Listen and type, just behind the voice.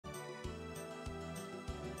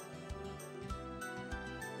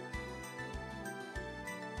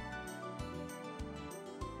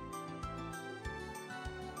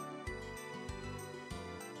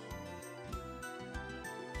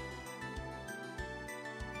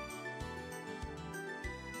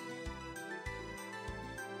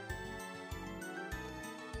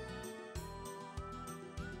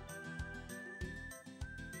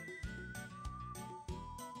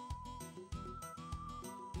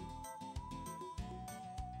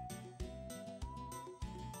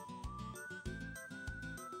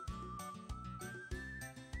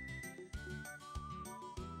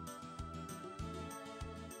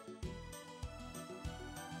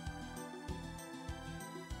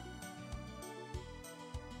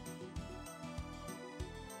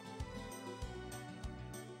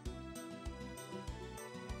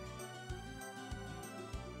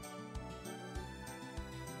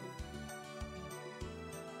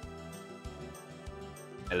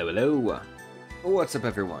Hello, hello. What's up,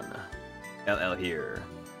 everyone? LL here.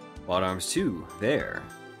 Wild Arms 2, there.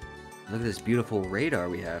 Look at this beautiful radar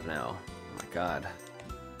we have now. Oh my god.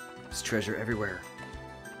 There's treasure everywhere.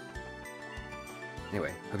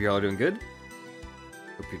 Anyway, hope you're all doing good.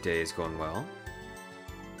 Hope your day is going well.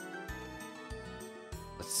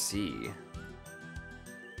 Let's see.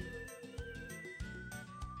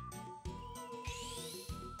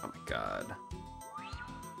 Oh my god.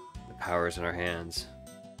 The power is in our hands.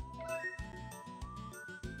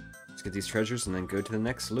 Let's get these treasures and then go to the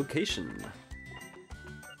next location.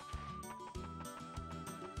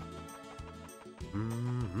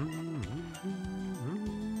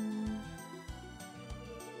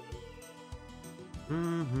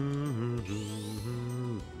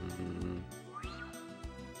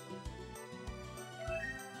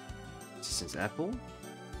 Assistance apple.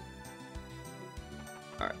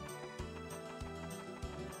 Alright.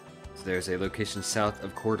 So there's a location south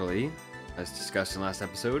of Quarterly, as discussed in last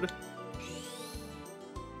episode.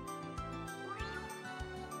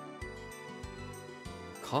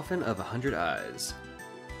 Coffin of 100 Eyes.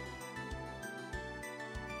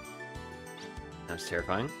 That's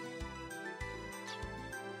terrifying.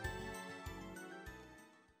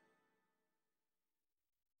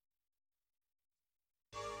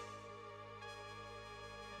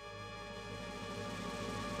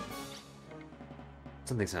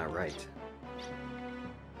 Something's not right.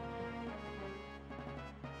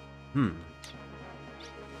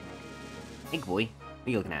 Hey boy, what are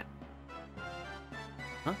you looking at?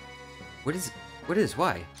 Huh? What is...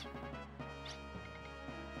 why?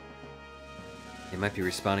 They might be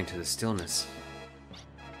responding to the stillness.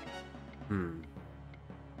 We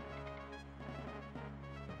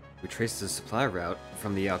traced the supply route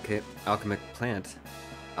from the alchemic plant.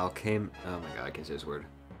 Oh my god, I can't say this word.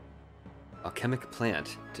 Alchemic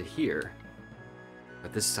plant to here.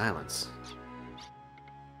 But this silence.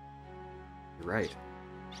 You're right.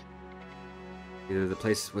 Either the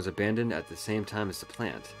place was abandoned at the same time as the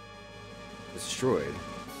plant, destroyed,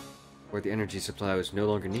 or the energy supply was no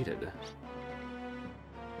longer needed.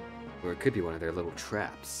 Or it could be one of their little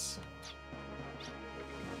traps.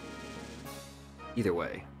 Either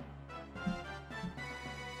way,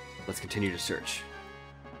 let's continue to search.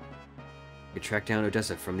 We track down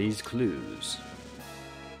Odessa from these clues.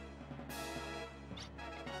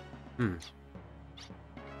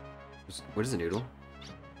 What is a noodle?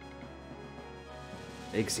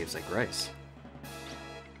 Egg seems like rice.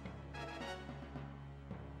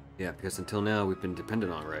 Yeah, because until now we've been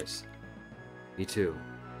dependent on rice. Me too.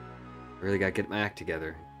 I really gotta get my act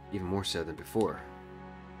together, even more so than before.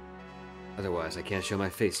 Otherwise, I can't show my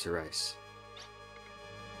face to rice.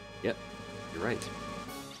 Yep, you're right.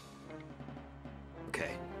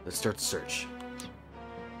 Okay, let's start the search.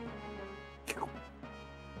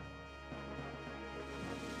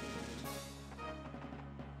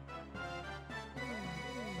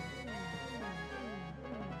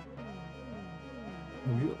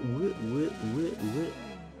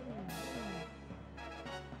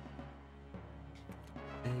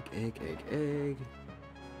 Egg.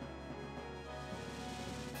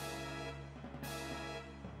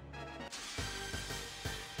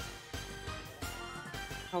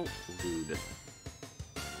 How rude.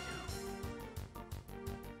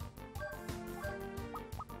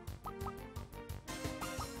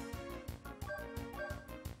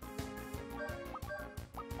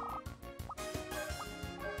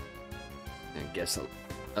 I guess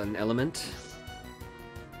an element.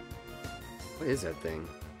 What is that thing?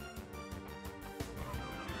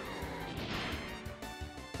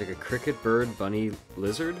 Like a cricket, bird, bunny,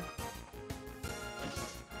 lizard?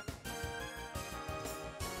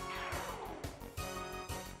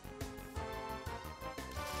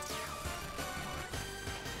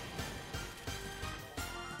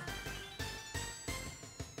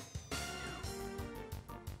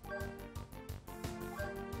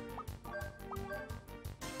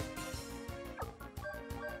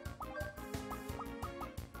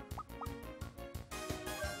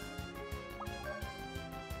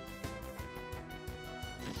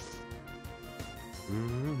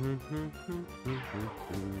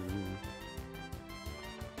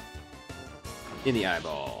 In the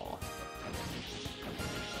eyeball.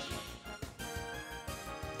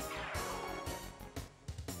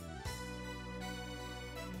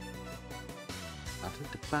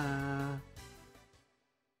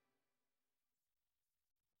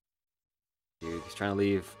 Dude, he's trying to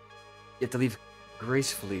leave. You have to leave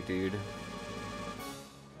gracefully, dude.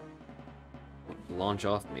 Launch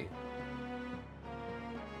off me.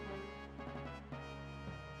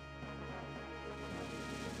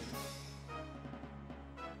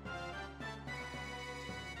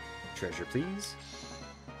 Treasure, please.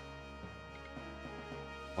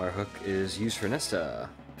 Wire hook is used for Nesta.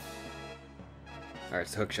 Alright,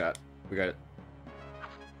 it's a hook shot. We got it.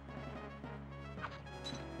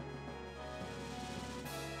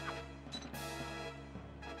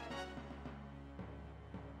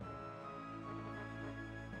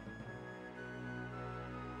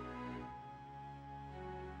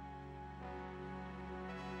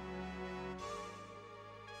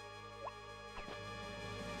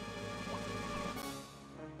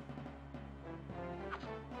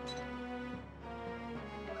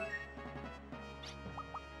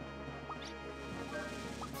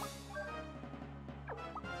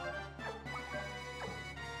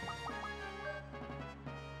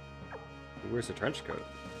 Where's the trench coat?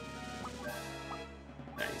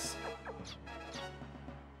 Nice.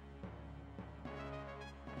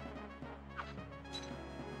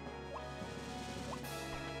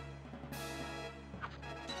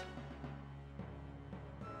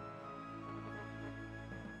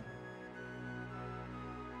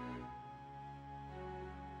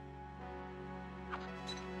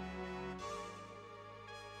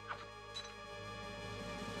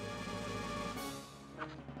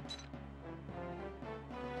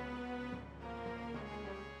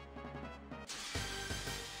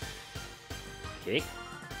 Okay.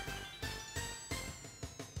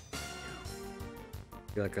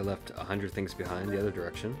 Feel like I left 100 things behind the other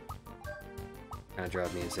direction. Kinda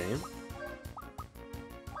drive me insane.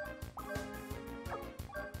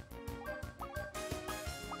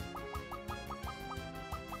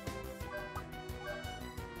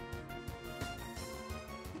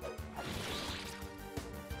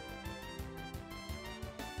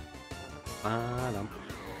 Ba-dum,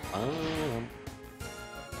 ba-dum.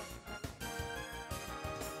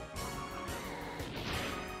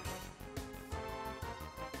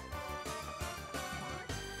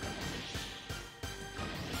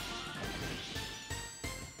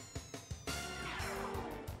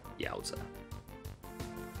 Yowza.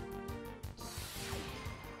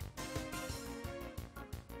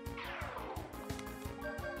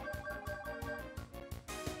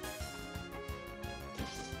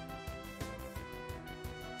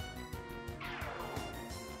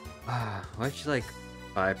 Why is she like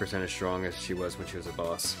 5% as strong as she was when she was a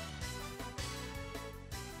boss?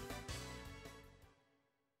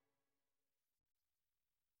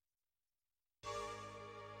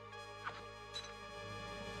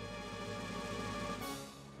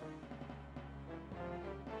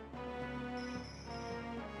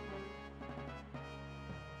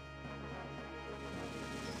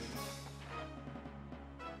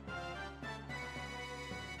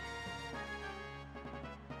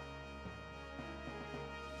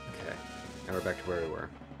 Okay, now we're back to where we were.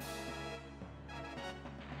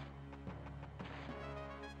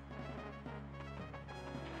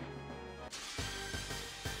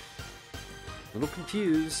 A little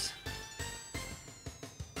confused.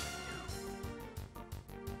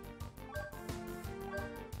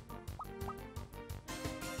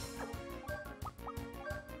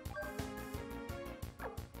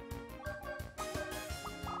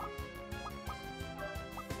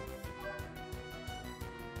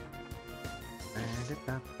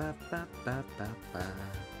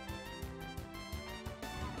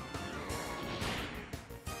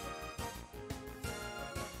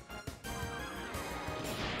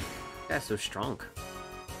 That's so strong.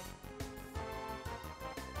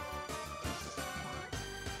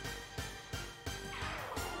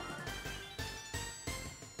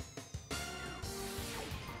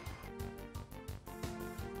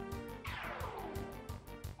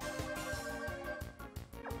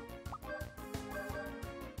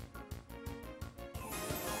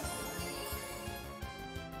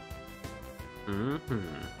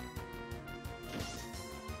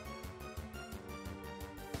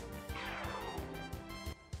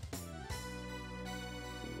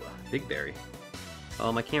 Big berry.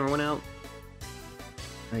 Oh, my camera went out.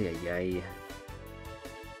 Ay, ay, ay.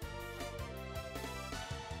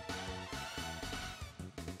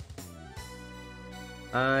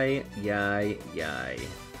 Ay, yay, yay.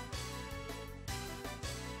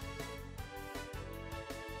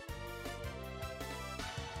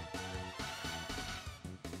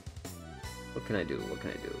 What can I do? What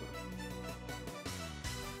can I do?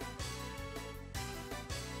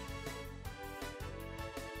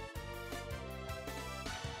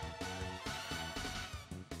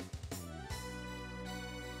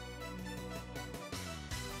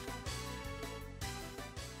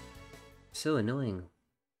 So annoying.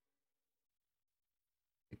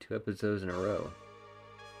 2 episodes in a row.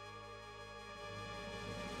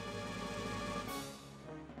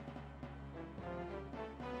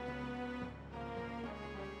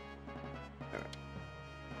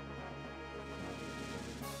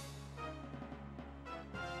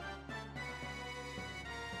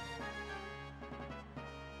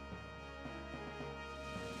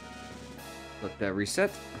 Let that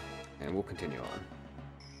reset, and we'll continue on.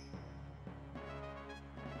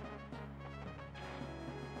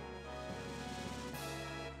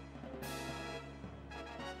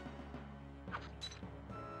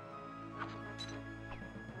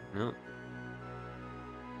 No.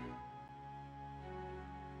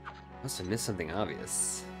 Must have missed something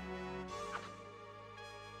obvious.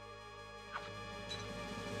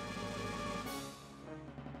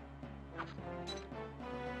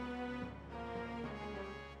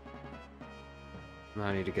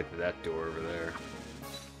 I need to get to that door over there.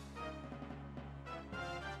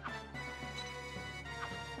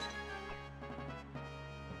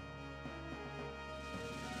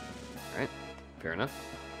 Alright, fair enough.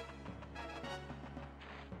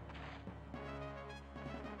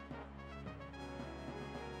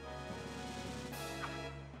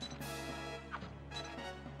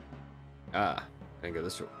 Ah, I can go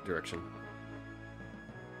this direction.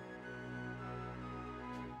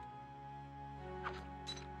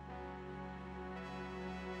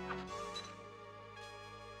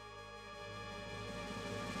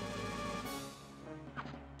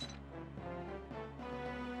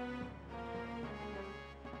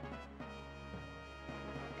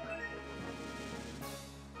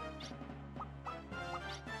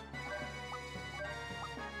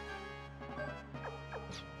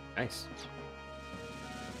 Nice.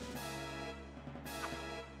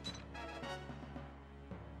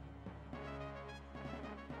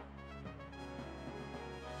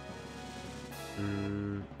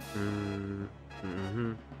 Mm-hmm.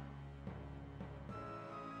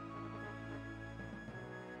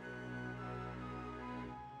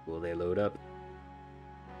 Will they load up?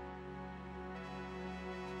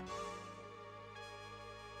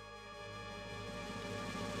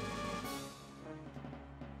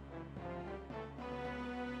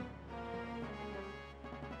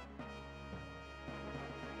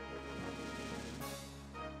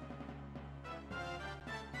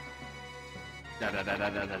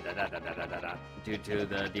 Due to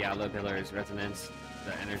the Diablo pillar's resonance,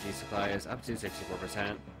 the energy supply is up to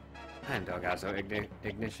 64%. Time Delgazo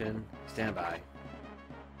ignition. Standby.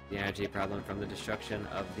 The energy problem from the destruction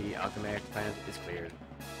of the alchemic plant is cleared.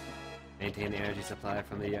 Maintain the energy supply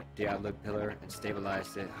from the Diablo pillar and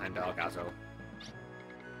stabilize the Heimdallgazo.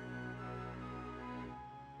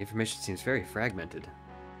 Information seems very fragmented.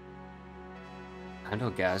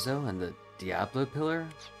 Heimdallgazo and the Diablo pillar?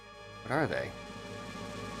 What are they?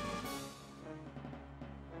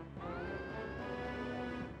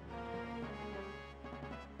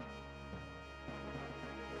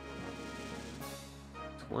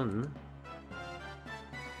 One.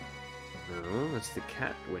 No, that's the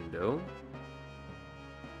cat window.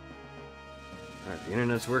 Alright, the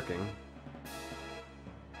internet's working.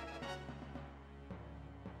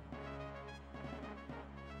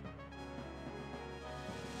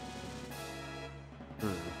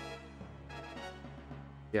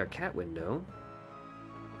 Yeah, cat window.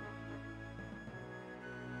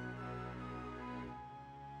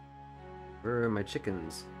 Where are my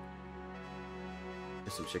chickens?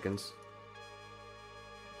 There's some chickens.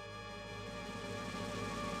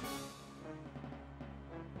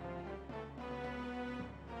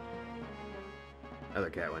 Other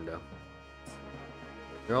cat window.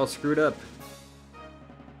 They're all screwed up.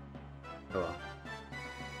 Oh well.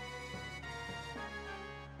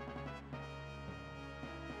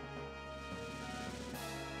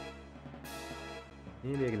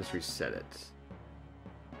 Maybe I can just reset it.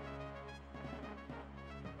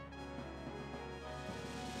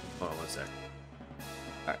 Hold on one sec.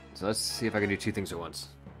 Alright, so let's see if I can do two things at once.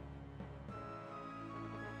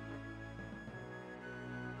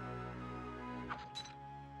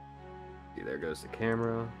 See, there goes the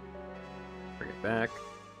camera. Bring it back.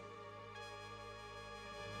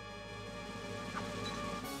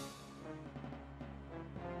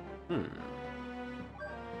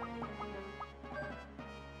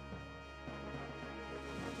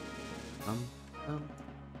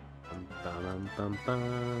 Bum,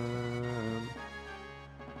 bum.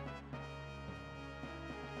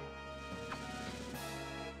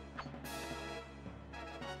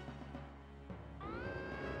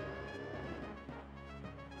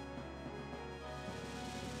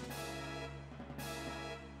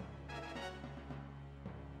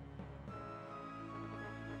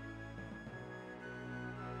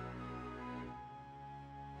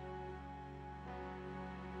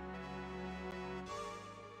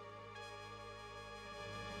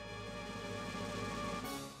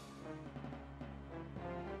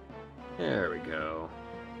 There we go.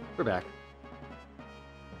 We're back.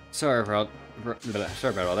 Sorry about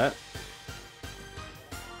all that.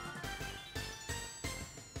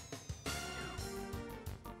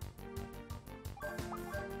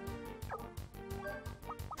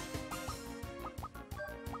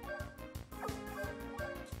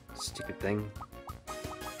 Stupid thing.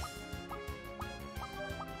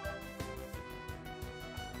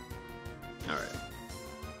 Alright.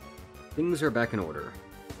 Things are back in order.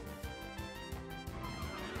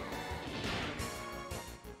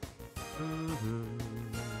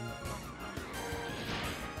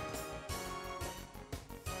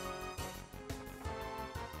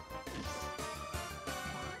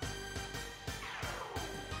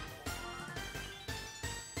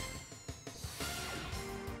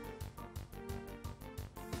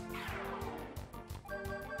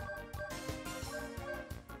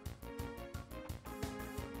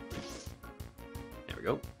 There we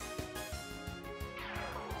go.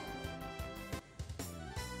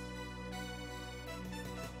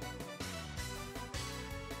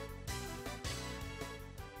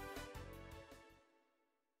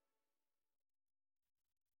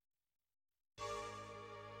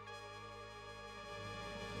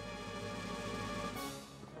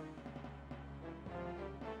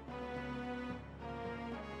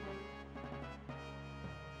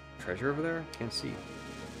 Treasure over there? Can't see.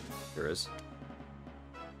 There is.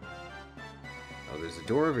 Oh, there's a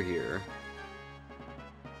door over here.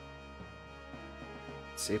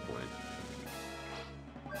 Save point.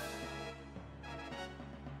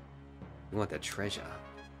 We want that treasure.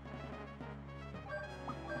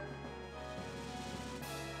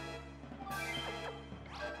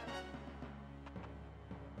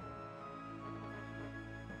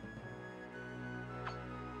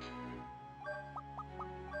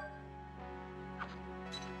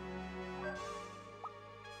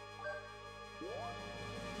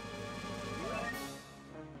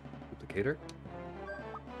 Duplicator.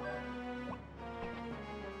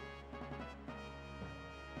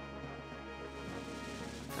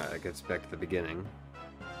 That gets back to the beginning.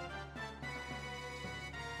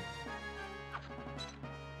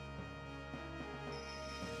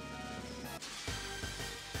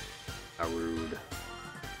 How rude.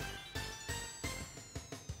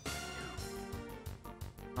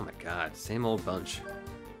 Oh my god, same old bunch.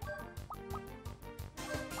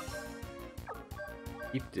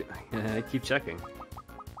 I keep checking.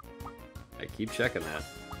 I keep checking that.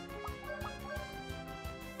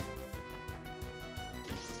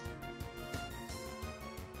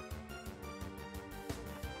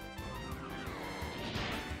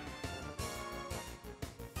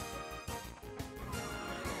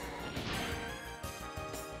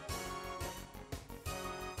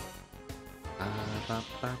 Ba,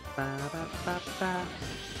 ba, ba, ba, ba, ba.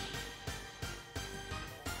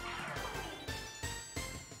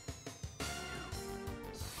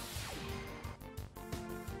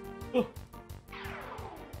 Oh.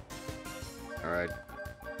 Alright,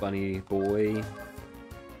 bunny boy,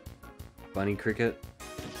 bunny cricket,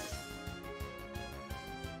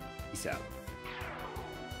 peace out.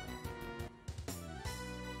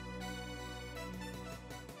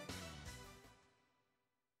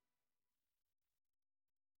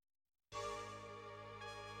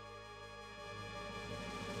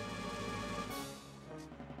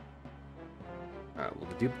 Alright, well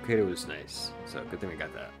the duplicator was nice, so good thing we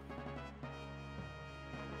got that.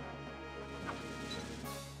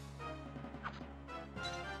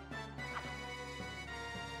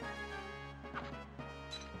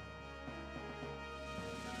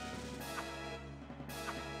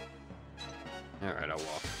 Alright, I'll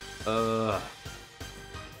walk. Ugh.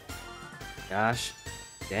 Gosh.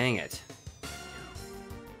 Dang it.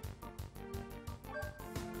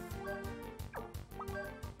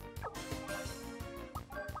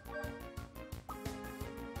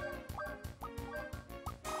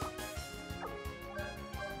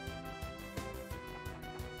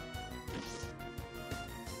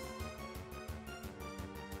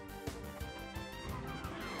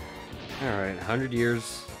 Alright, 100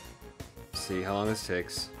 years. See how long this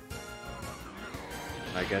takes.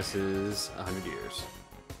 My guess is 100 years.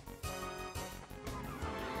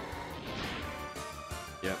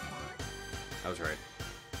 Yep. I was right.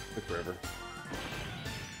 Took forever.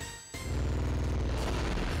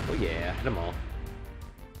 Oh yeah, hit them all.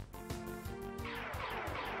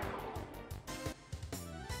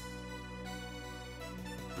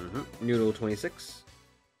 Noodle 26.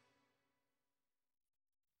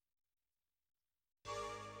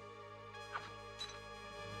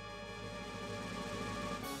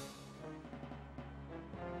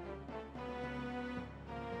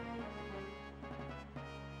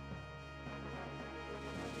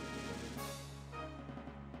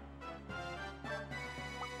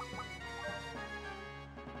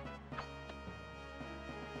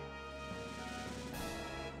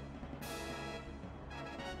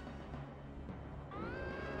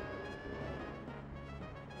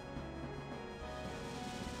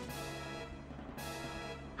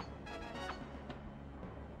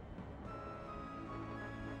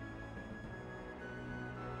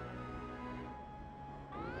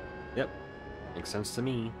 Makes sense to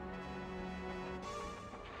me.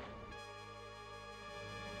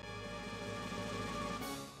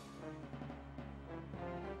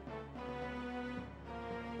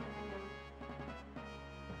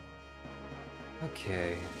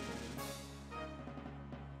 Okay.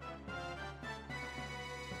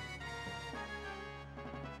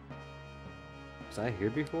 Was I here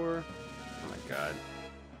before? Oh my god.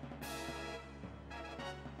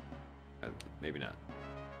 Maybe not.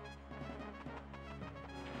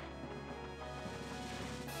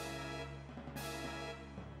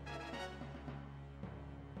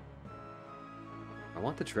 I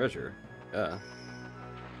want the treasure.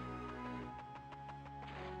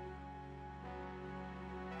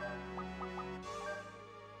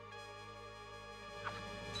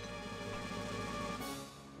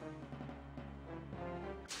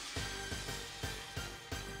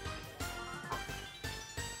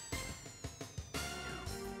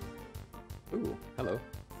 Ooh, hello.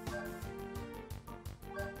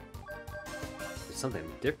 It's something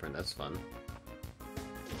different, that's fun.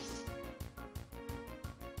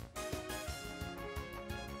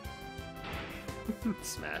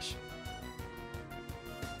 Smash.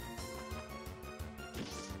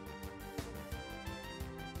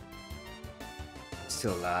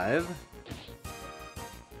 Still alive.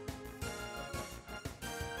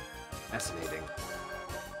 Fascinating.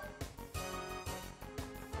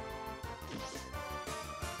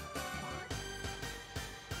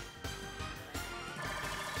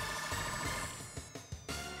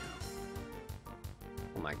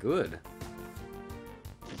 Oh my good.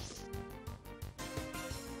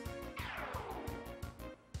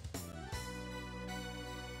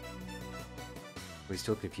 Are we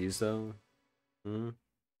still confused though? Hmm?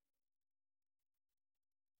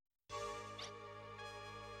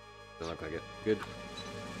 Doesn't look like it. Good.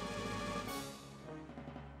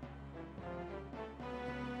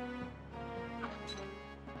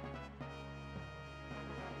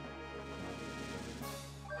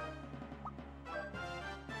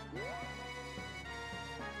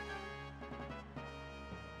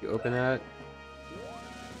 You open that.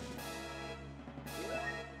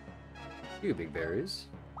 You big berries.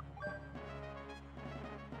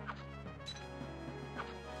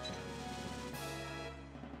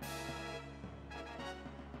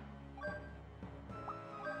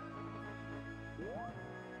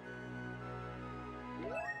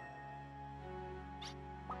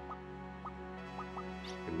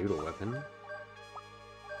 A noodle weapon.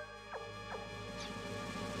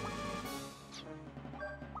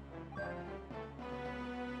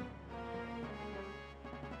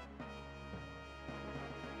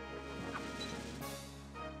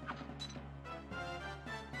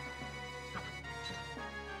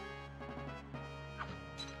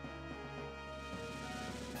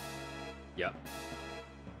 Yep.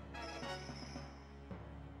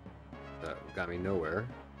 That got me nowhere.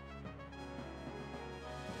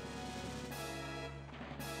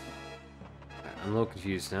 I'm a little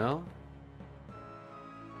confused now.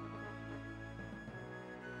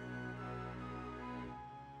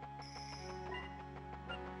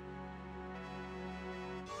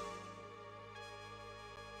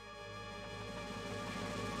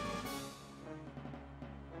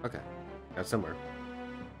 Okay, got somewhere.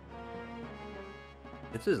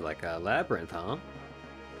 This is like a labyrinth, huh?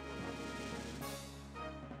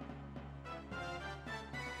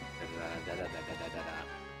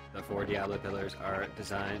 The 4 Diablo pillars are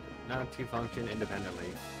designed not to function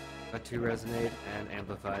independently, but to resonate and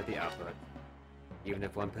amplify the output. Even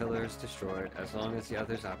if one pillar is destroyed, as long as the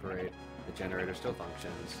others operate, the generator still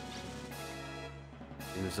functions.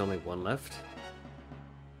 And there's only one left?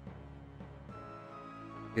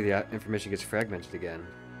 Okay, the information gets fragmented again.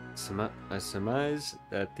 I surmise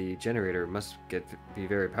that the generator must be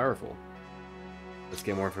very powerful. Let's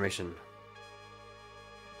get more information.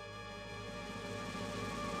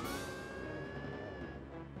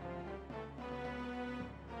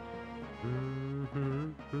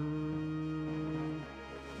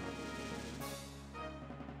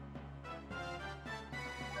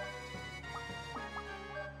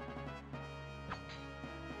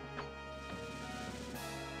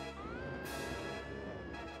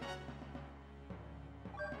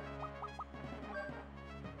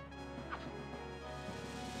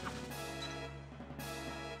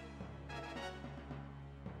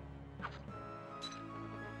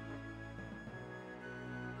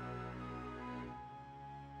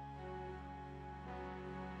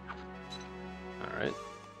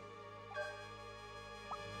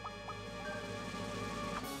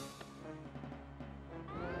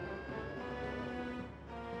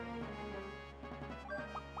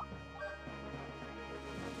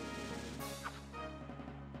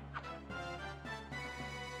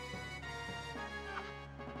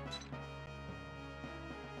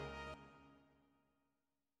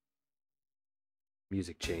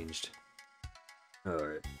 Music changed.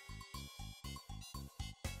 Alright.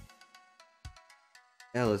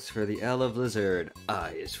 L is for the L of Lizard.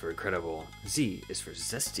 I is for incredible. Z is for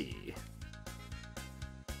zesty.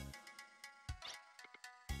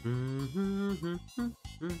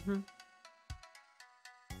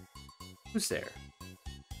 Who's there?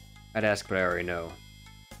 I'd ask, but I already know.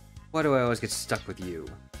 Why do I always get stuck with you?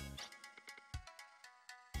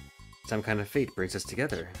 Some kind of fate brings us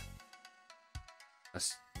together.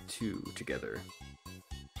 Us two together.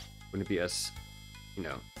 Wouldn't it be us, you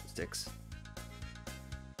know, sticks?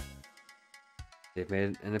 They've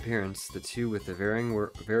made an appearance, the two with the varying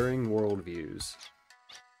worldviews.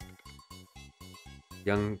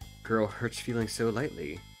 Young girl hurts feelings so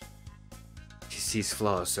lightly. She sees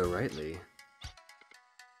flaws so rightly.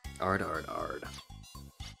 Ard, ard, ard.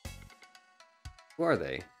 Who are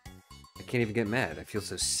they? I can't even get mad. I feel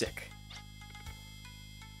so sick.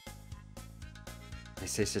 I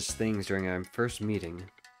say such things during our first meeting.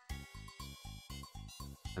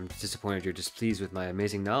 I'm disappointed you're displeased with my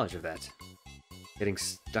amazing knowledge of that. Getting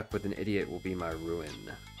stuck with an idiot will be my ruin.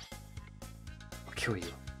 I'll kill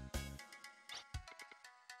you.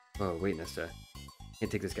 Whoa, wait, Nesta.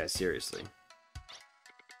 Can't take this guy seriously.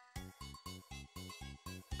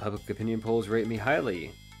 Public opinion polls rate me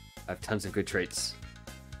highly. I have tons of good traits.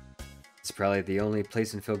 It's probably the only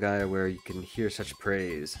place in Filgaia where you can hear such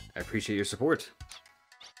praise. I appreciate your support.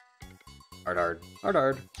 Ard, ard, ard,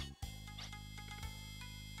 ard.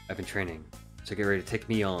 I've been training, so get ready to take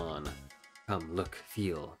me on. Come, look,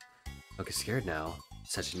 feel. Don't get scared now.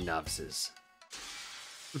 Such novices.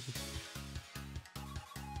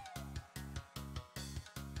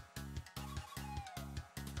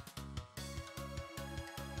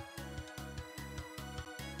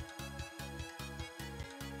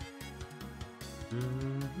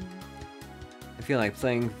 I feel like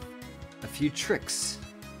playing a few tricks.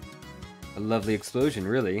 A lovely explosion,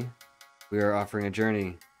 really. We are offering a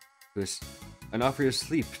journey to an offer of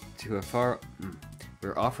sleep to a far.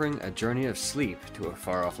 We're offering a journey of sleep to a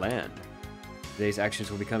far-off land. Today's actions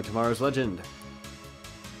will become tomorrow's legend.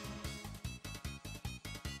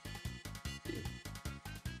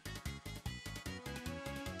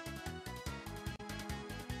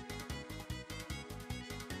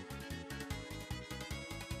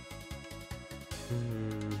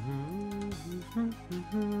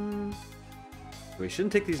 We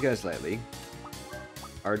shouldn't take these guys lightly.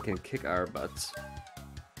 Ard can kick our butts.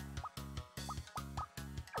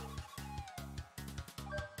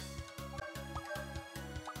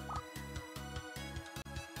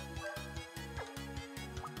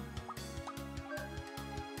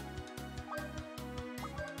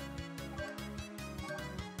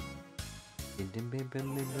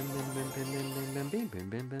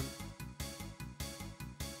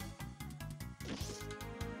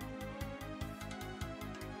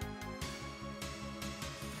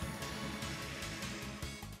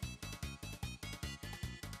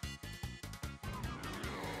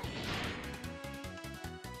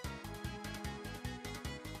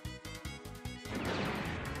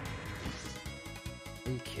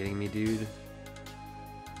 Are you kidding me, dude?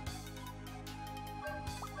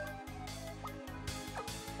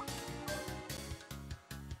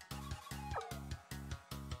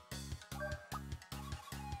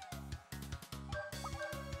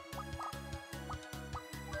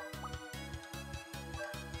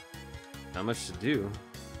 Not much to do.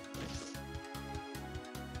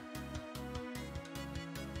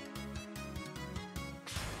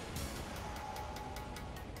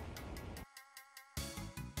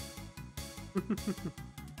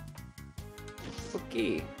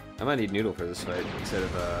 Okay. I might need Noodle for this fight instead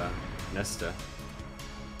of Nesta.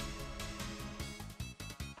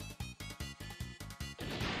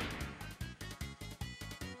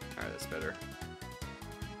 Alright, that's better.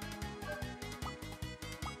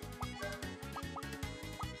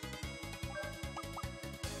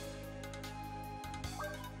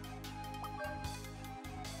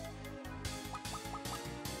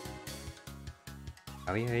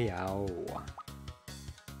 Oh yeah, yow.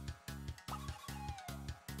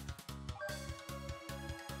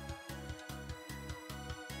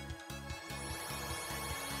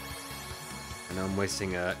 I know I'm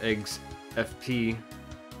wasting eggs FP.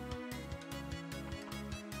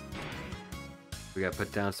 We gotta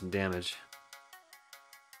put down some damage.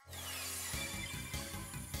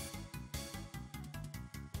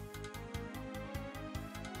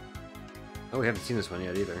 Oh, we haven't seen this one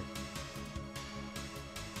yet either.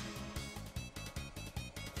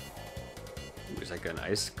 Ooh, it's like an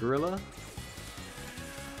ice gorilla?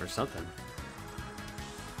 Or something.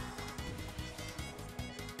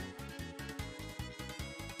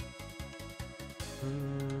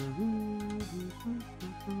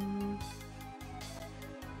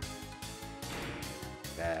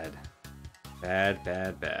 Bad,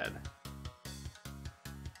 bad, bad.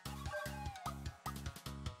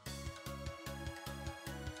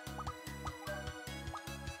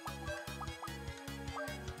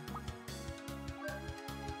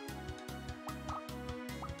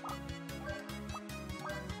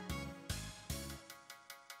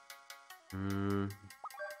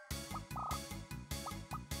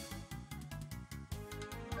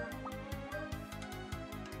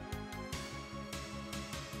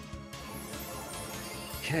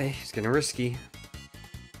 Okay, it's getting risky.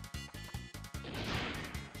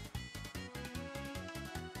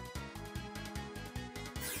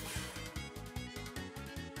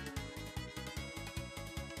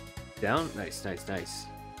 Down? Nice, nice, nice.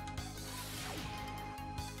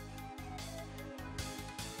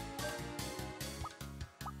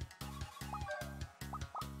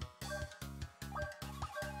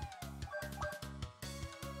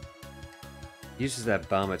 Uses that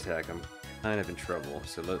bomb attack, I'm kind of in trouble,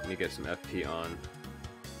 so let me get some FP on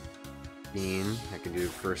Bean. I can do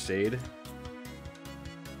first aid.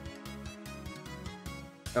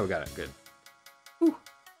 Oh, got it, good. Whew.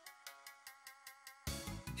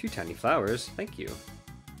 2 tiny flowers, thank you.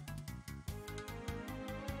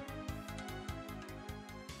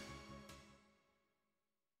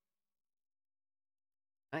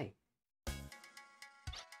 Hi.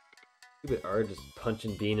 Stupid Ard just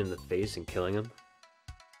punching Bean in the face and killing him.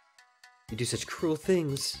 You do such cruel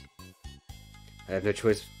things. I have no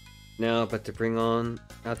choice now but to bring on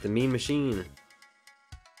out the mean machine.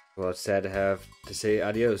 Well, it's sad to have to say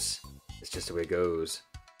adios. It's just the way it goes.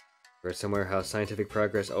 Read somewhere how scientific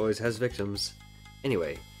progress always has victims.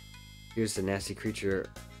 Anyway, here's the nasty creature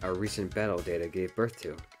our recent battle data gave birth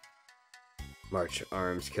to. March,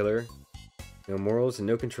 arms killer. No morals and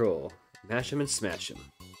no control. Mash him and smash him.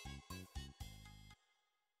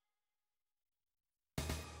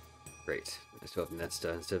 Great. I still have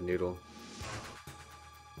Nesta instead of Noodle.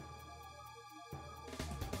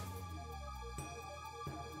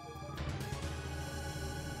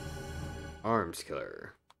 Arms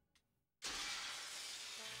killer.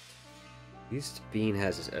 At least Bean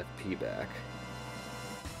has his FP back.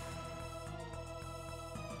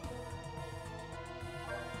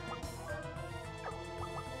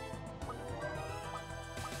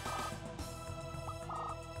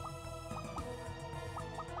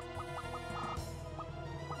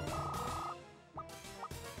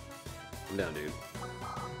 Calm down, dude.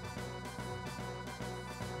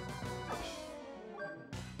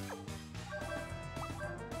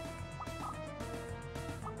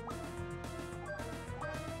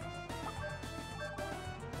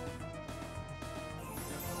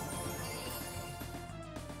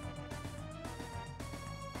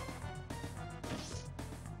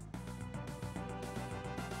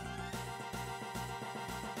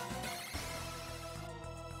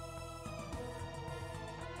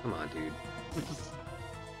 Come on, dude.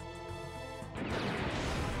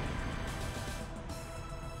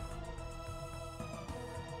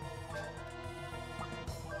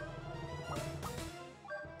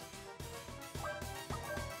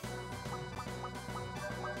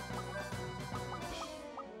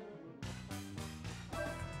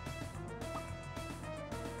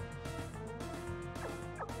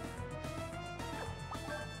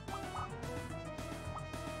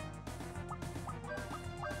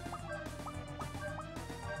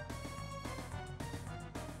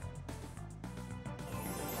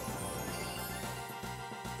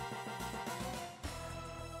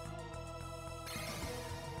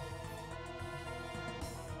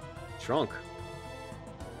 Shrunk.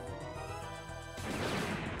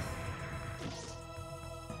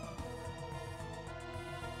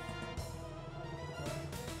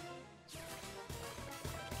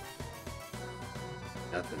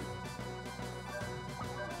 Nothing.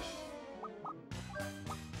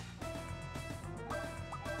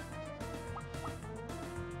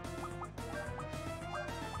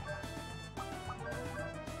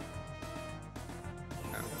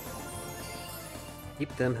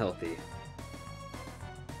 Keep them healthy.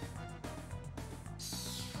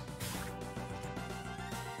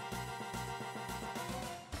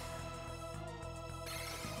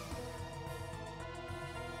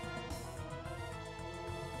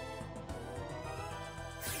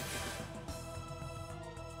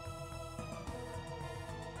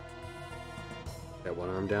 Got one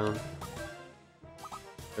arm down.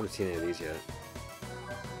 Haven't seen any of these yet.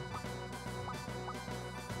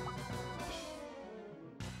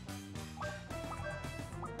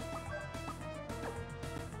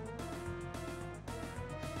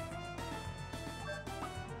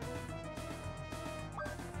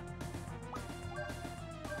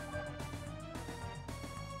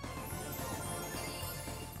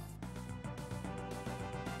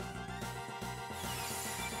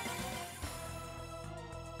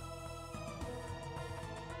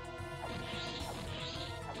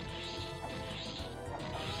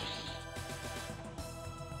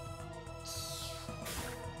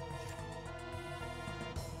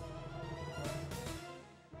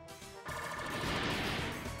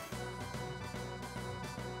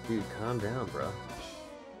 Dude, calm down, bro.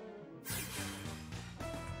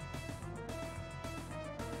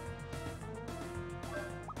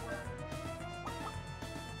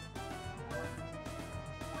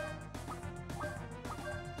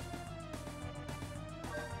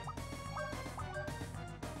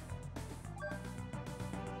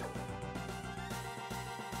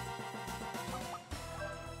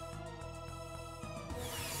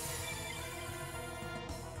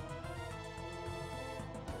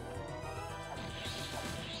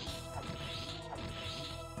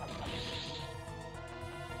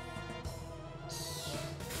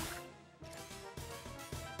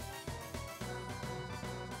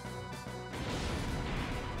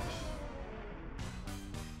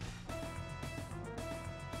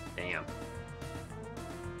 Damn.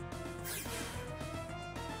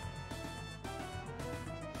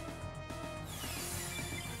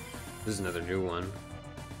 This is another new one.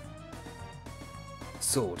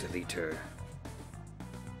 Soul Deleter.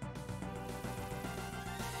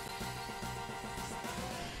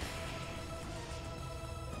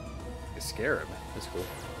 A scarab. That's cool.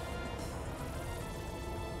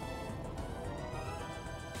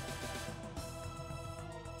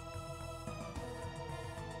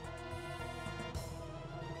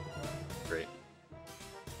 Great.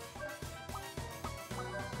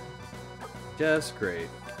 Just great.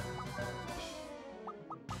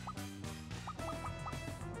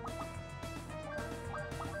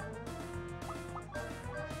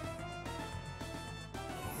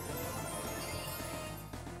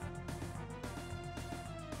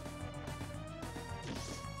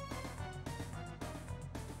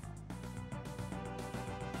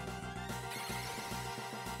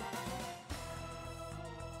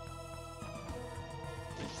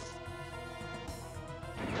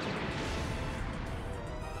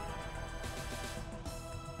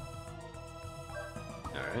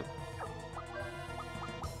 Alright.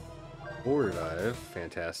 4 revive.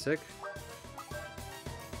 Fantastic.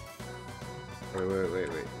 Wait.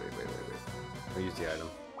 I'll use the item.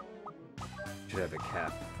 Should have a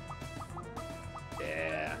cap.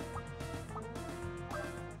 Yeah.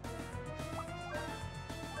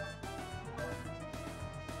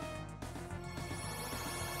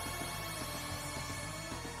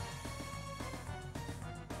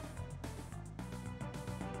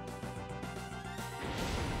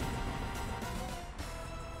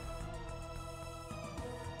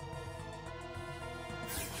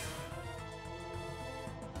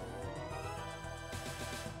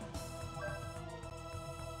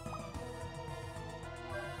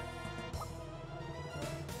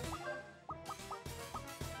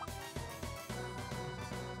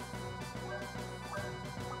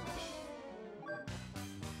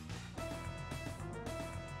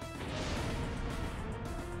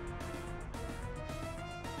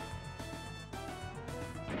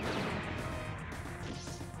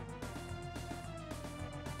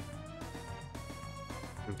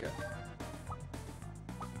 Okay.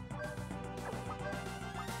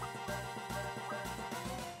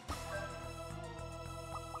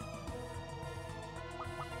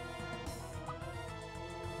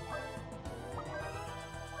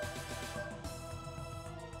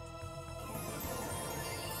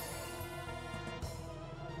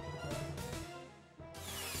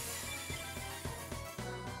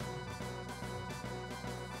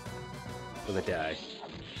 Will it die?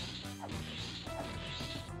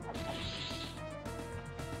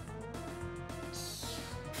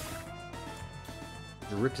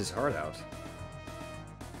 He ripped his heart out.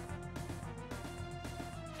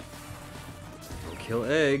 Don't kill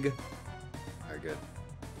egg. Alright, good.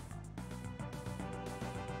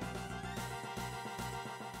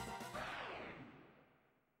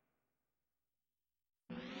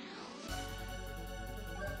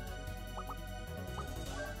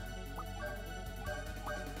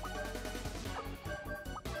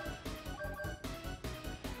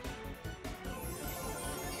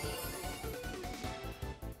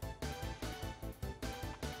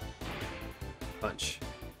 Punch.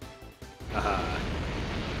 Haha.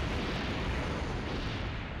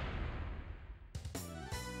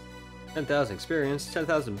 $10,000 experience,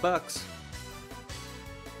 $10,000.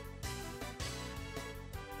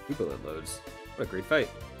 2 bullet loads. What a great fight.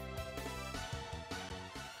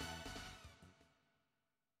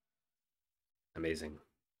 Amazing.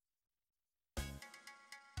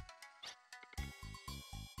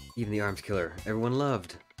 Even the arms killer, everyone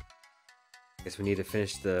loved. Guess we need to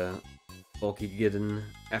finish the bulky Giddon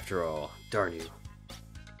after all. Darn you.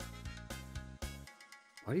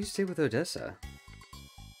 Why do you stay with Odessa?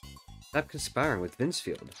 Stop conspiring with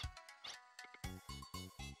Vincefield.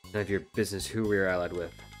 None of your business who we're allied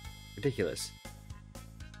with. Ridiculous.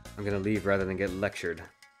 I'm gonna leave rather than get lectured.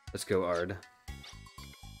 Let's go, Ard.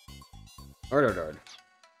 Ard.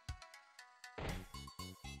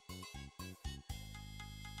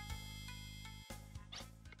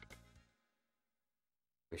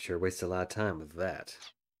 We sure waste a lot of time with that.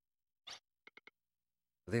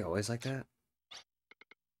 Are they always like that?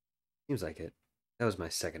 Seems like it. That was my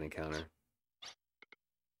second encounter.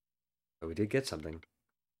 But we did get something.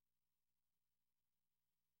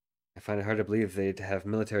 I find it hard to believe they'd have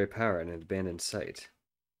military power in an abandoned site.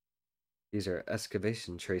 These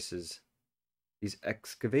excavation traces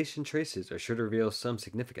are sure to reveal some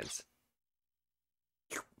significance.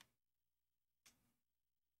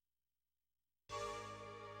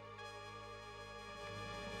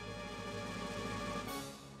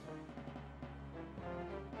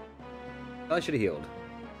 I should have healed.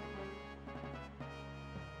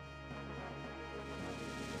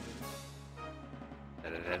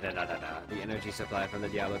 The energy supply from the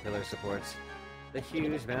Diablo Pillar supports the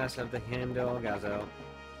huge mass of the Gazo.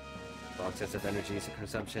 While excessive energy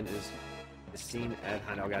consumption is seen at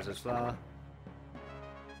Gazo's Flaw.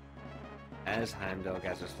 As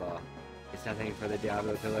Gazo's Flaw. It's nothing for the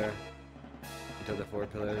Diablo Pillar until the 4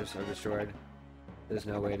 pillars are destroyed. There's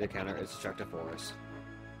no way to counter its destructive force.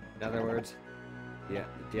 In other words, the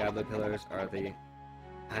Diablo Pillars are the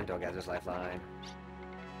Gazo's lifeline.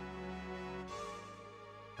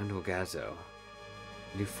 Gazo,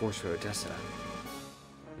 new force for Odessa,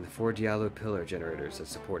 and the 4 Diablo Pillar generators that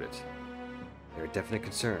support it. They're a definite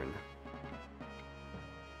concern.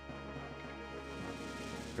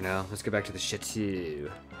 For now, let's go back to the chateau.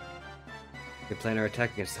 We plan our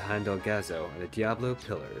attack against the Gazo and the Diablo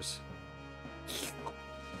Pillars.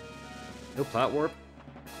 No plot warp?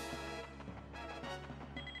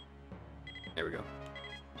 There we go.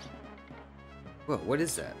 Whoa, what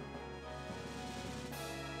is that?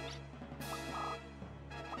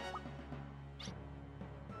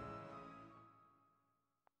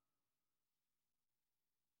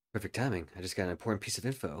 Perfect timing. I just got an important piece of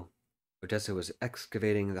info. Odessa was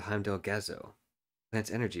excavating the Gazo.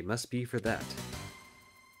 Plant's energy must be for that.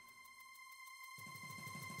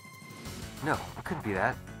 No, it couldn't be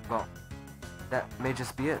that. Well, that may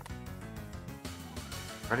just be it.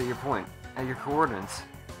 Right at your point. At your coordinates.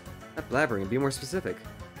 Not blabbering, be more specific.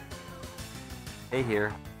 A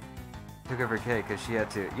here. Took over K because she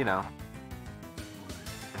had to, you know.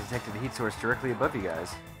 I detected the heat source directly above you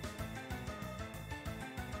guys.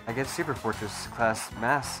 I get Super Fortress class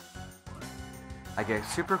mass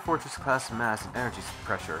and energy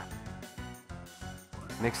pressure.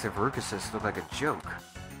 Makes the Verucasis look like a joke.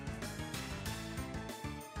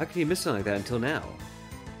 How can you miss something like that until now?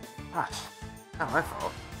 Gosh, not my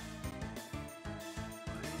fault.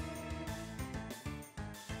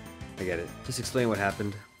 I get it. Just explain what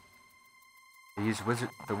happened. They used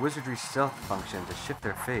the wizardry stealth function to shift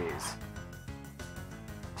their phase.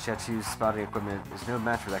 Chateau's spotting equipment is no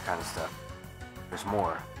match for that kind of stuff. There's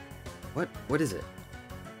more. What is it?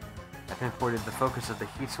 I pinpointed the focus of the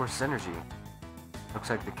heat source's energy. Looks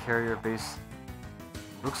like a carrier-based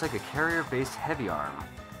heavy arm.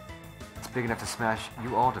 It's big enough to smash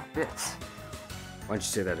you all to bits. Why didn't you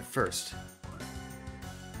say that at first?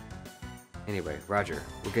 Anyway, Roger,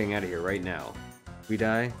 we're getting out of here right now. If we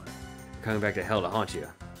die, we're coming back to hell to haunt you.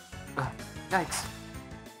 Yikes.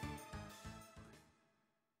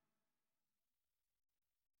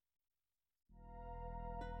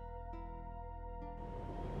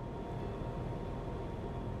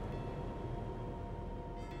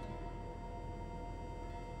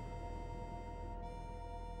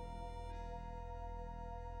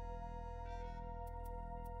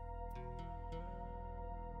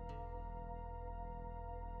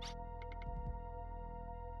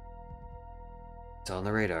 It's on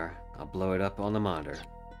the radar. I'll blow it up on the monitor.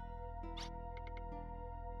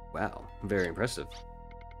 Wow, very impressive.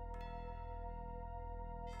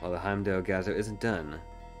 While the Gazo isn't done,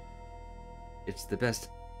 it's the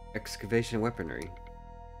best excavation weaponry.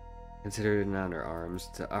 Consider it an honor,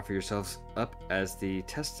 Arms, to offer yourselves up as the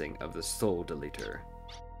testing of the Soul Deleter.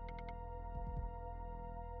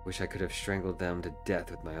 Wish I could have strangled them to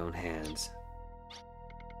death with my own hands.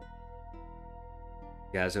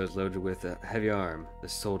 Gazo is loaded with a heavy arm, the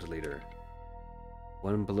Soul Deleter.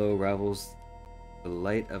 One blow rivals the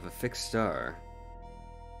light of a fixed star.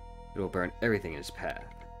 It will burn everything in its path.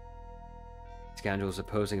 Scoundrels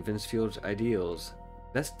opposing Vincefield's ideals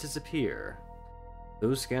best disappear.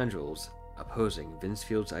 Those scoundrels opposing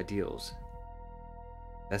Vincefield's ideals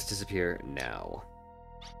best disappear now.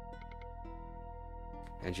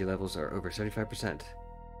 Energy levels are over 75%.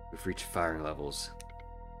 We've reached firing levels.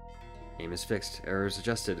 Aim is fixed, errors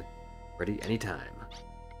adjusted. Ready anytime.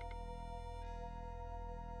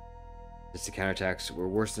 Since the counterattacks were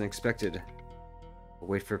worse than expected, we'll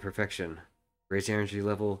wait for perfection. Raise the energy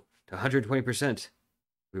level to 120%.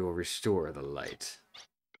 We will restore the light.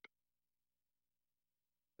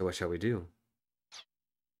 So what shall we do?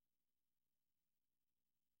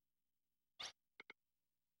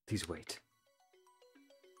 Please wait.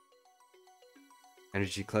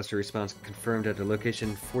 Energy cluster response confirmed at a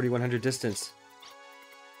location 4100 distance.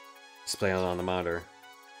 Display it on the monitor.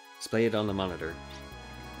 Display it on the monitor.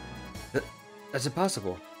 That's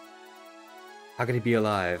impossible. How could he be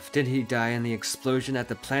alive? Didn't he die in the explosion at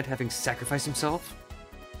the plant, having sacrificed himself?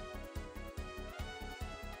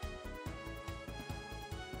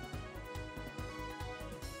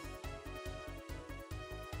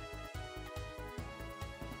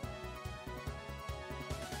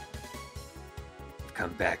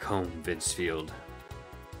 Come back home, Vincefield. The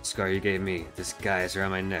scar you gave me, this guy is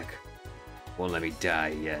around my neck. Won't let me die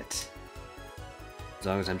yet. As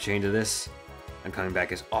long as I'm chained to this, I'm coming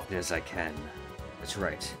back as often as I can. That's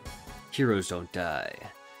right. Heroes don't die.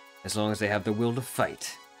 As long as they have the will to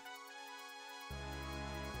fight.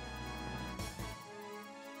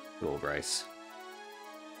 Cool, Bryce.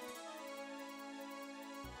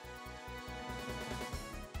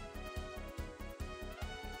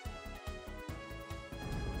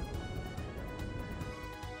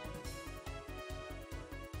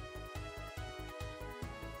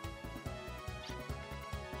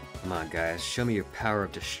 Come on, guys. Show me your power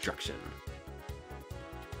of destruction.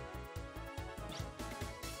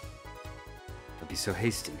 Don't be so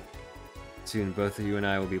hasty. Soon, both of you and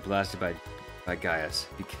I will be blasted by Gaius.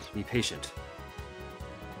 Be patient.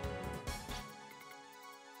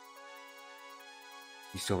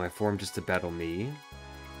 You stole my form just to battle me?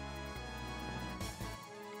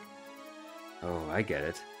 Oh, I get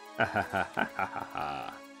it. Ha ha ha ha ha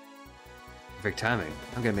ha. Perfect timing.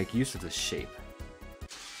 I'm gonna make use of this shape.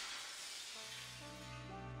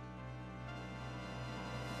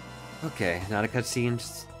 Okay, not a cutscene,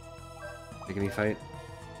 just making me fight.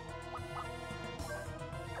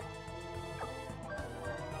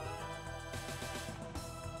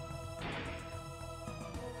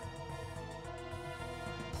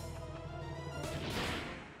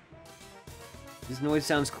 This noise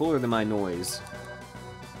sounds cooler than my noise.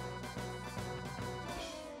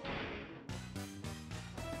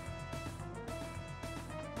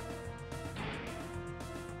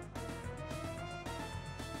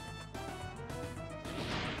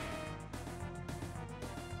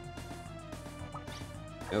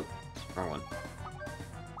 Nope, wrong one.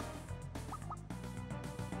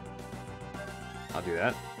 I'll do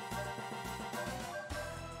that.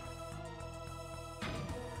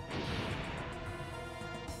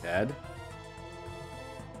 Dead.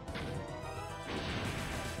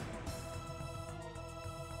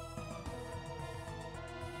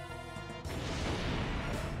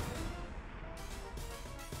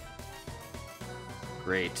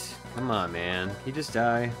 Great. Come on, man. Can you just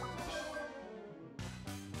die?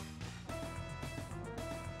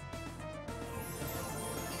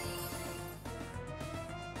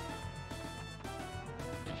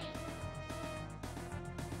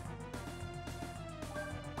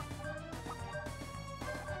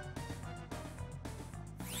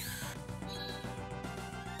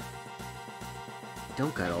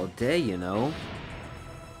 Don't got all day, you know.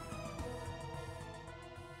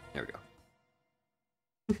 There we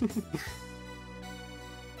go.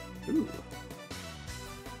 Ooh.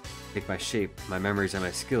 Take my shape, my memories, and my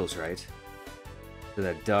skills, right? So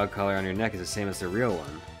that dog collar on your neck is the same as the real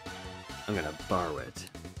one. I'm gonna borrow it.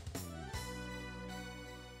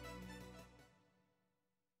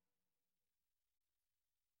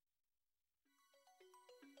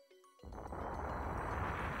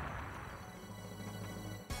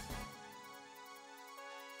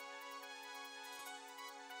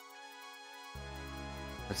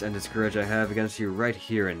 Let's end this grudge I have against you right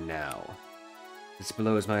here and now. This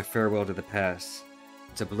blow is my farewell to the past.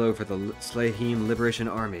 It's a blow for the Slayheem Liberation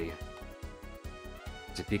Army.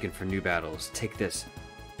 It's a beacon for new battles. Take this,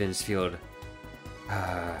 Vincefield.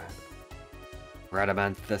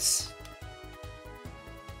 Radamanthus.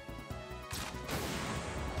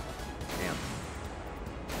 Damn.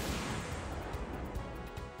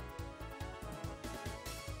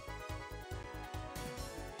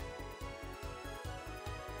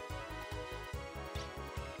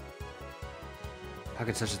 How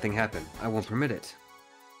can such a thing happen? I won't permit it.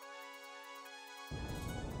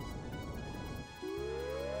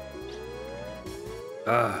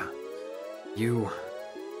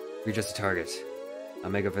 You're just a target. I'll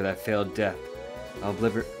make up for that failed death.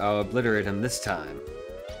 I'll obliterate him this time.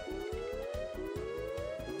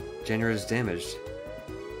 sub-generator is damaged.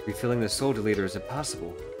 Refilling the soul deleter is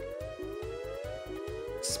impossible.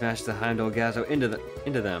 Smash the Heimdall Gazo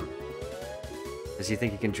into them. Does he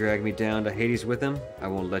think he can drag me down to Hades with him? I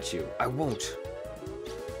won't let you. I won't!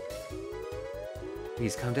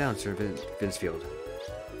 Please calm down, Sir Vincefield.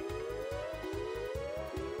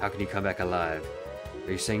 How can you come back alive?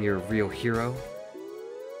 Are you saying you're a real hero?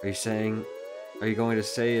 Are you going to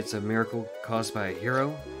say it's a miracle caused by a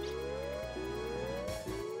hero?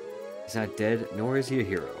 He's not dead, nor is he a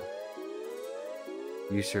hero.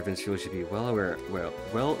 You, Sir Vincefield, should be well aware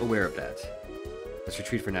of that. Let's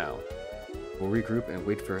retreat for now. We'll regroup and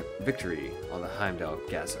wait for victory on the Heimdall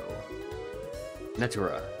Gazo.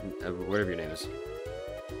 Natura, whatever your name is.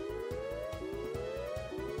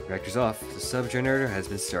 Reactor's off. The sub-generator has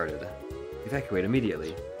been started. Evacuate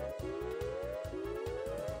immediately.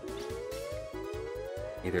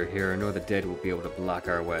 Neither here nor the dead will be able to block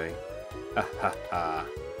our way. Ha ha ha.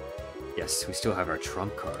 Yes, we still have our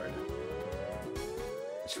trump card.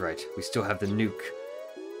 That's right, we still have the nuke.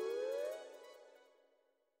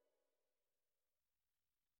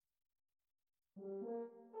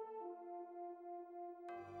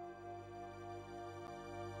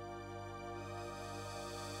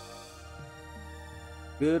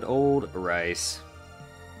 Good old Rice.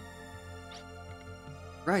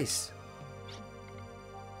 Rice!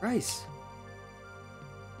 Rice!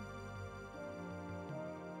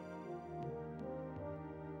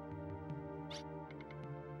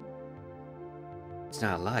 It's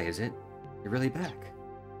not a lie, is it? You're really back.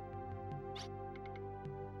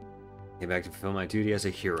 Came back to fulfill my duty as a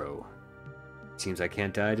hero. Seems I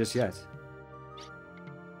can't die just yet.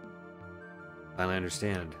 Finally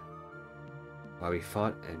understand why we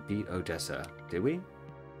fought and beat Odessa, did we?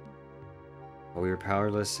 While we were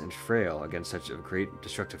powerless and frail against such a great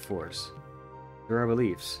destructive force. Through our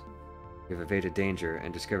beliefs, we have evaded danger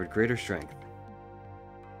and discovered greater strength.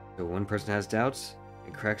 Though one person has doubts,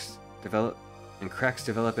 and cracks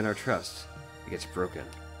develop in our trust, it gets broken.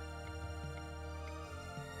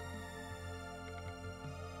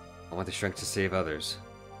 I want the strength to save others,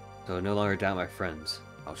 so I no longer doubt my friends.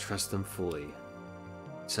 I'll trust them fully.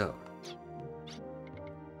 So,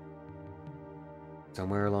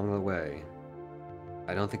 somewhere along the way,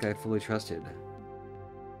 I don't think I fully trusted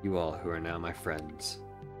you all who are now my friends.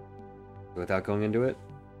 But without going into it,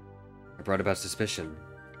 I brought about suspicion.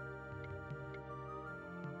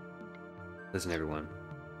 Listen, everyone.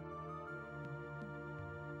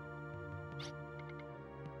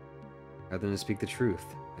 Rather than speak the truth,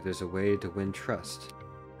 if there's a way to win trust,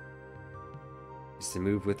 it's to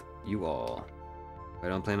move with you all. I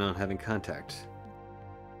don't plan on having contact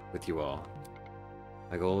with you all.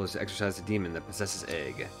 My goal is to exorcise the demon that possesses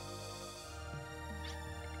Egg.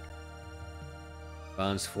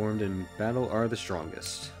 Bonds formed in battle are the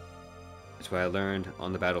strongest. That's what I learned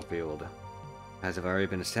on the battlefield, as have already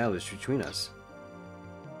been established between us.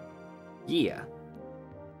 Yeah.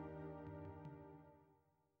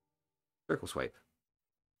 Circle swipe.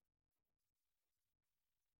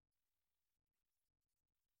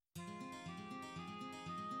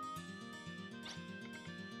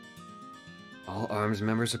 All arms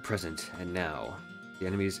members are present, and now, the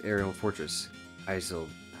enemy's aerial fortress, Heimdall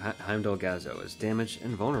Gazo, is damaged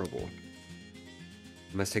and vulnerable.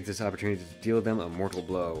 We must take this opportunity to deal them a mortal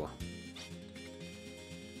blow.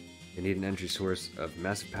 They need an energy source of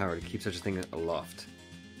massive power to keep such a thing aloft.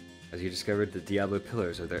 As you discovered, the Diablo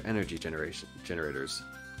pillars are their energy generators.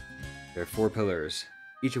 There are 4 pillars,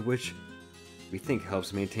 each of which we think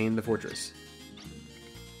helps maintain the fortress.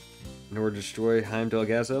 In order to destroy Heimdall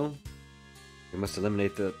Gazo, we must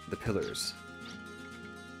eliminate the pillars.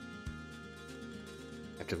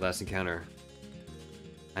 After the last encounter,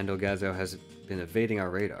 Heimdall Gazo has been evading our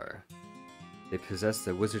radar. They possess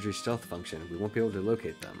the wizardry stealth function. We won't be able to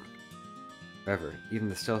locate them. However, even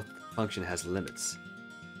the stealth function has limits.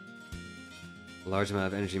 A large amount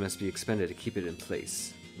of energy must be expended to keep it in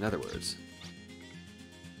place. In other words,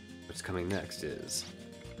 what's coming next is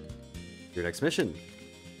your next mission.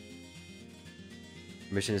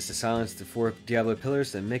 The mission is to silence the 4 Diablo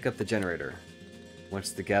pillars and make up the generator.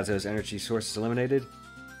 Once the Gazo's energy source is eliminated,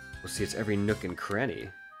 we'll see its every nook and cranny.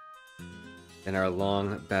 Then our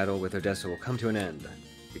long battle with Odessa will come to an end.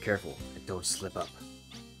 Be careful and don't slip up.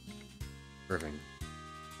 Irving.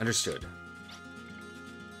 Understood.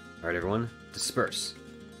 Alright everyone, disperse.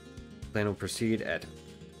 The plan will proceed at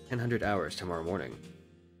 1000 hours tomorrow morning.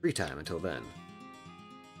 Free time until then.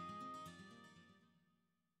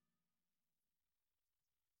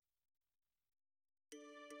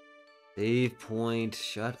 Save point,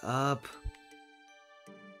 shut up.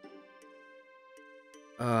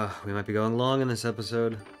 We might be going long in this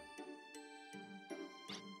episode.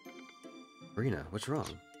 Marina, what's wrong?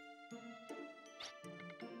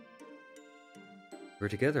 We're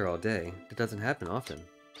together all day. It doesn't happen often.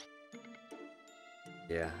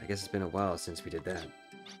 Yeah, I guess it's been a while since we did that.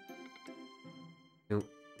 You've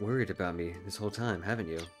been worried about me this whole time, haven't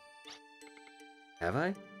you? Have I?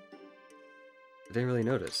 I didn't really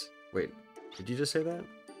notice. Wait, did you just say that?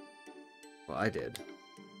 Well, I did.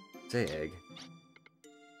 Say, Egg.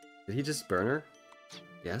 Did he just burn her?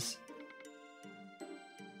 Yes?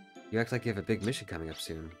 You act like you have a big mission coming up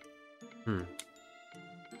soon.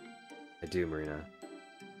 I do, Marina.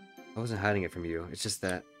 I wasn't hiding it from you, it's just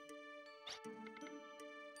that...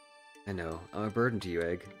 I know, I'm a burden to you,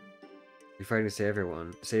 Egg. You're fighting to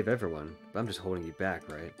save everyone, but I'm just holding you back,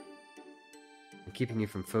 right? I'm keeping you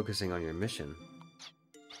from focusing on your mission.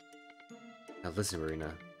 Now listen,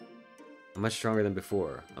 Marina. I'm much stronger than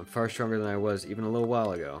before. I'm far stronger than I was even a little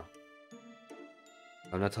while ago.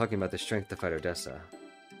 I'm not talking about the strength to fight Odessa.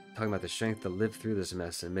 I'm talking about the strength to live through this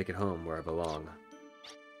mess and make it home where I belong.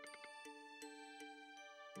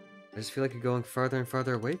 I just feel like you're going farther and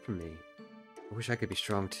farther away from me. I wish I could be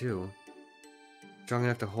strong too. Strong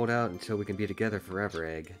enough to hold out until we can be together forever,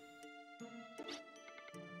 Egg.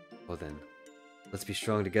 Well then, let's be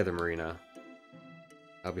strong together, Marina.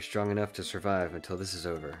 I'll be strong enough to survive until this is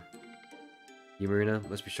over. You, Marina,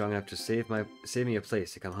 must be strong enough to save me a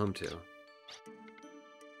place to come home to.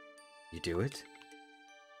 You do it?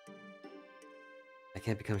 I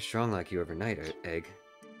can't become strong like you overnight, Egg.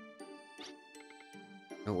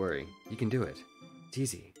 Don't worry, you can do it. It's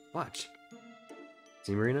easy. Watch.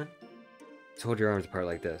 See, Marina? Just hold your arms apart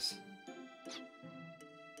like this.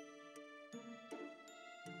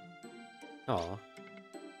 Aw.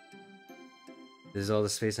 This is all the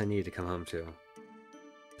space I need to come home to.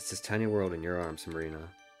 It's this tiny world in your arms, Marina.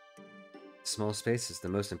 Small space is the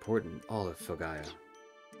most important in all of Filgaia.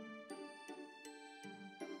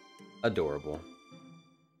 Adorable.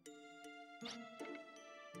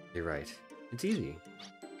 You're right. It's easy.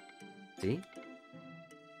 See?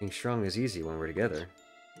 Being strong is easy when we're together.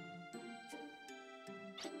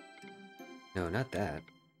 No, not that.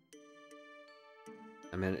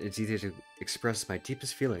 I mean, it's easier to express my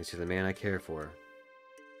deepest feelings to the man I care for.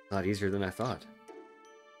 A lot easier than I thought.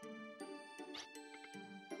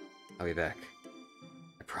 I'll be back.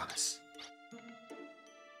 I promise.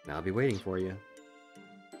 And I'll be waiting for you.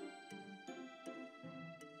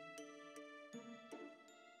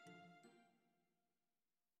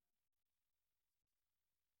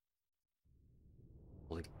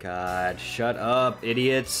 Holy God, shut up,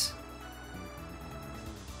 idiots!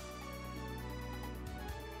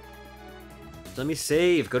 Let me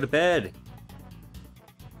save, go to bed!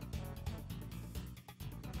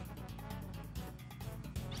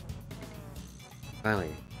 Finally,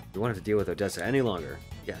 we won't have to deal with Odessa any longer.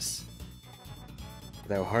 Yes. But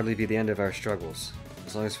that will hardly be the end of our struggles.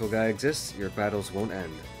 As long as Filgaia exists, your battles won't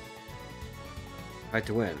end. Fight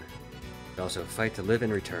to win, but also fight to live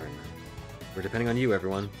in return. We're depending on you,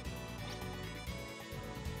 everyone.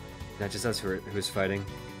 Not just us who's fighting.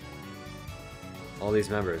 All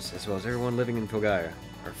these members, as well as everyone living in Filgaia,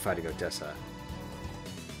 are fighting Odessa.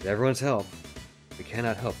 With everyone's help, we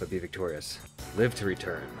cannot help but be victorious. Live to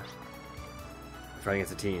return. We're fighting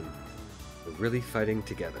as a team. We're really fighting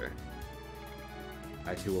together.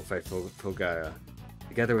 I too will fight Filgaia,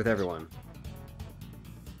 together with everyone.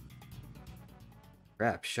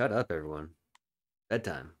 Crap, shut up, everyone.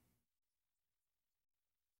 Bedtime.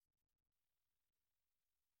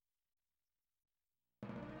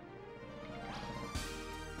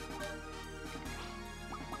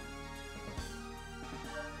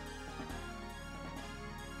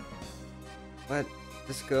 What?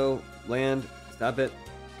 Just go. Land. Stop it.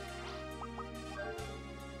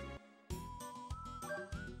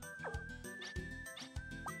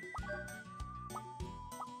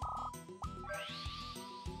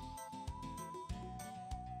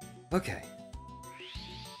 Okay.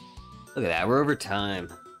 Look at that, we're over time.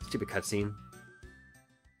 Stupid cutscene.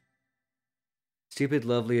 Stupid,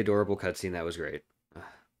 lovely, adorable cutscene, that was great.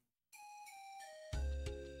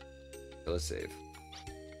 So let's save.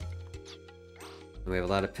 We have a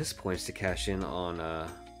lot of piss points to cash in on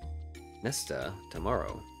Nesta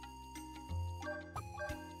tomorrow.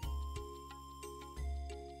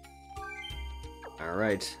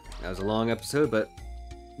 Alright, that was a long episode, but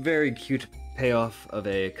very cute payoff of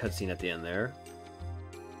a cutscene at the end there.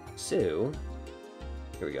 So,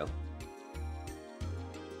 here we go.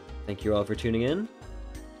 Thank you all for tuning in.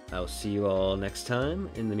 I'll see you all next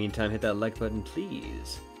time. In the meantime, hit that like button,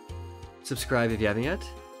 please. Subscribe if you haven't yet.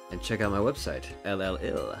 And check out my website,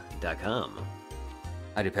 llil.com.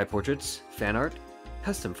 I do pet portraits, fan art,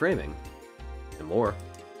 custom framing, and more.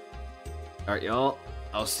 Alright, y'all.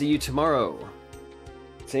 I'll see you tomorrow.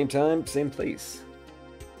 Same time, same place.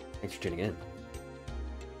 Thanks for tuning in.